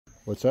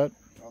What's that?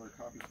 All their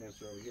coffee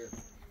plants are over here.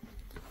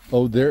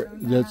 Oh,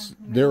 that's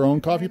their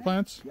own coffee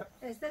plants? Yep.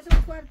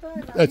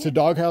 That's a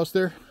doghouse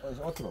there? Oh, there's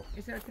otro.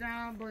 Es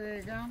otra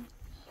bodega.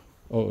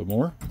 Oh,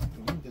 more?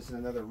 This is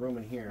another room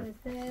in here,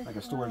 like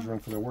a storage room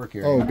for their work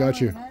area. Oh, got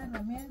you.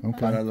 Okay.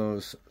 Para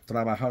los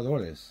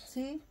trabajadores.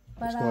 Sí, Es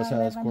para como la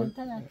esas cosas.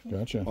 herramienta de aquí.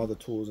 Gotcha. All the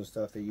tools and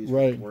stuff they use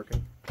Right. for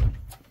working.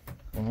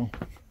 Wow.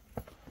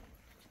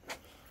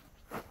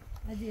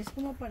 Allí es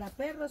como para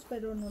perros,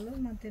 pero no los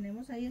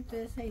mantenemos ahí,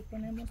 entonces ahí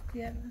ponemos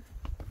tierra.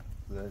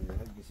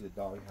 You see the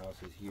dog house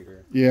is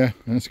here. Yeah,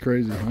 that's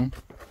crazy, huh?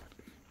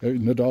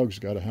 The dog's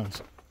got a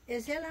house.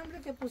 Ese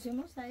alambre que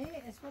pusimos ahí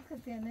es porque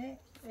tiene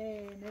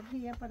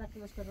energía para que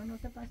los perros no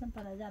se pasen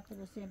para allá,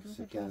 pero siempre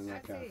se quedan pasan.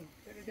 acá. Sí,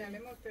 pero ya le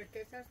mostré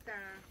que es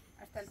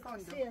hasta el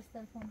fondo. Sí, hasta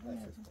el fondo. de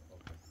eso.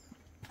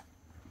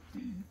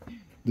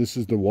 This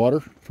is the water,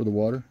 for the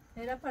water?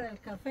 Era para el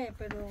café,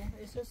 pero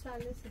eso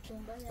sale, se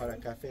tumba de Para ahí.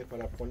 café,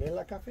 para poner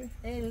la café.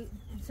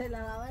 Se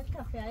lavaba el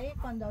café ahí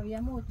cuando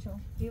había mucho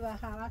y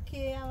bajaba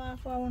aquí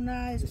abajo a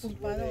una This is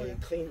where esculpadora.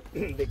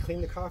 they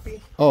clean the coffee.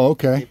 Oh,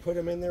 They okay. put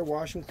them in there,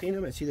 wash them, clean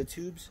them, and see the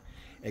tubes.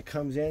 It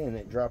comes in and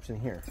it drops in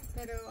here.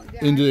 Pero ya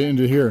Into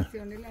las here.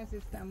 instalaciones las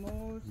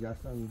estamos, Ya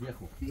están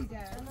viejos. sí,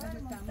 ya las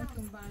estamos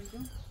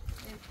tumbando.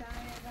 Esta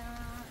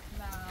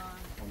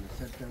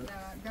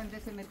era donde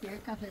se metía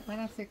el café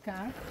para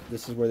secar.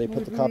 This is where they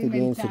put the Muy coffee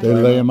beans to rudimental.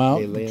 They lay 'em out,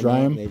 They lay 'em dry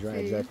out, 'em? They dry. Sí.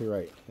 Exactly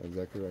right.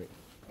 Exactly right.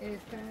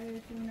 Esta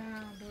es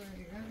una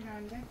bodega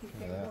grande. Aquí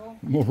tengo.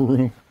 More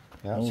room.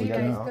 Yeah, Oh, so my you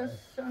Mira, got- God. estos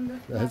son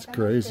los That's plátanos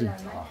crazy. que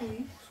dan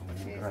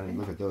aquí.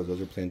 Look at those.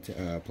 Those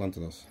are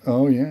plantanos.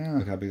 Oh, Look yeah.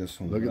 how big those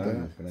son. Look at that.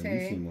 Grandes,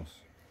 grandísimos.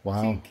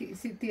 Wow.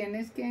 Si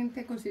tienes quien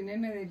te cocine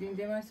en Medellín,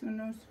 llevas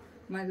unos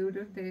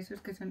maduros de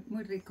esos que son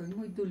muy ricos,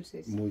 muy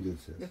dulces. Muy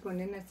dulces. Le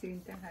ponen así en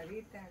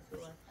tajaditas o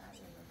asadas.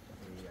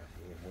 Sí,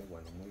 así es muy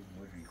bueno,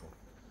 muy rico.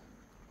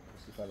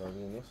 Así para los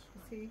niños.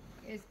 Sí,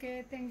 es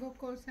que tengo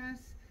cosas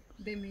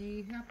de mi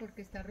hija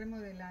porque está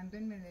remodelando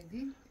en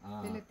Medellín.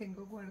 Ah, que le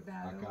tengo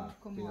guardado acá,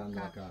 como tirando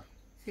acá. acá.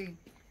 Sí.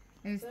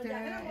 Este Pero ya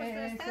me lo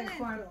mostraste es el adentro.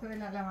 cuarto de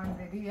la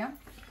lavandería.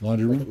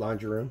 Laundry room?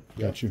 Laundry room.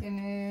 Got you.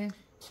 Tiene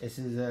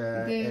Ese es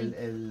Del-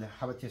 el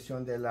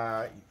habitación de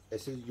la...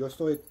 yo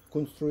estoy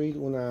construyendo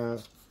una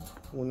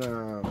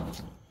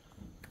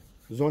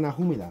zona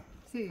húmeda.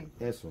 sí.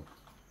 Eso.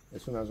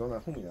 Es una zona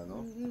húmeda,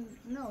 ¿no?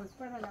 No, es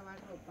para lavar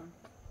ropa.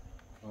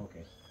 Ok.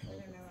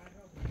 Para lavar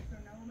ropa.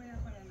 Zona húmeda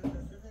para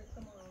nosotros es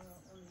como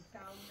un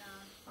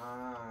sauna.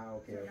 Ah,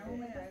 ok, Zona ok.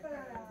 húmeda es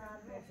para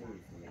lavar ropa. Sí,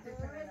 sí. Esto es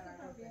para lavar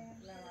ropa.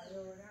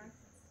 Lavadoras.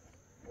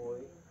 Hoy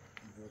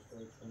yo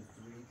estoy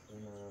construyendo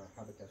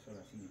una habitación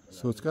así.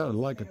 So it's got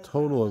like a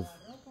total of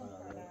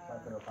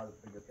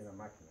Yo tengo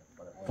máquinas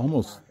para...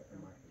 almost,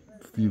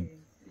 if you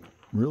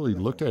really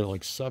looked at it,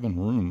 like 7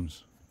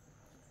 rooms.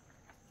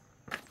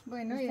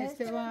 Bueno, y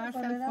este va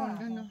hasta el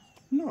fondo,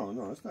 ¿no?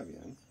 No, está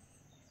bien.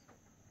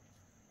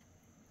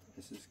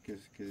 Ese es que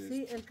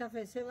Sí, el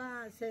café se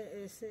va,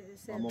 se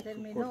Vamos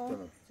terminó,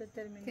 cortando. se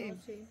terminó, Sí.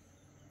 sí.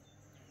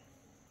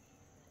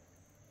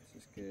 ese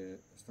es que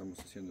estamos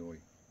haciendo hoy.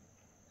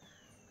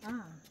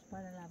 Ah,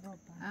 para la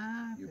ropa.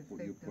 Ah, Yo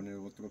perfecto. poner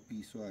otro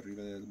piso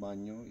arriba del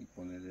baño y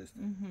poner este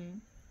Ujú,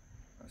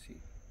 así.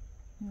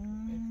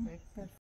 Mm, perfecto.